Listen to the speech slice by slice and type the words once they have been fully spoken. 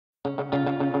I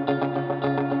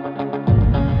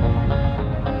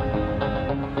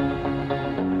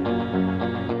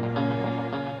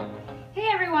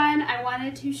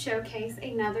wanted to showcase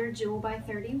another Jewell by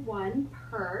 31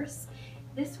 purse.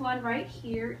 This one right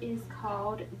here is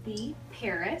called the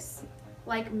Paris.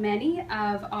 Like many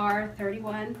of our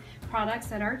 31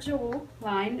 products at our Jewell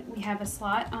line, we have a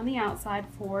slot on the outside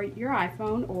for your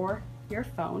iPhone or your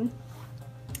phone.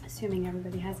 Assuming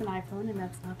everybody has an iPhone, and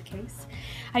that's not the case.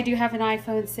 I do have an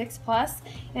iPhone 6 Plus,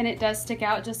 and it does stick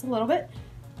out just a little bit,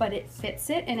 but it fits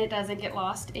it and it doesn't get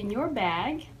lost in your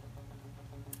bag.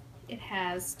 It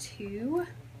has 2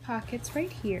 pockets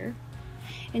right here,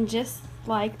 and just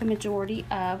like the majority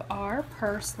of our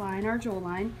purse line, our Jewell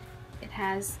line, it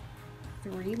has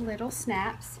 3 little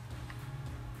snaps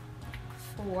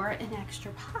for an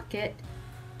extra pocket.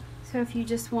 So if you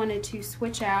just wanted to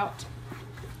switch out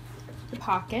the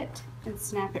pocket and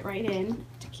snap it right in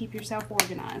to keep yourself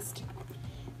organized.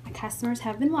 My customers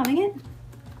have been loving it.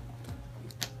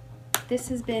 This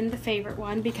has been the favorite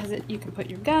one because you can put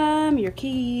your gum, your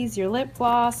keys, your lip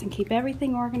gloss, and keep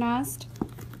everything organized.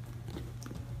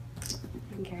 You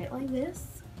can carry it like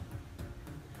this.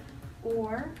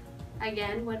 Or,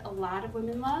 again, what a lot of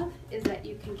women love is that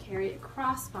you can carry it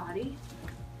crossbody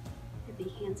and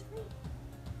be hands-free.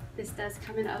 This does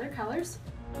come in other colors.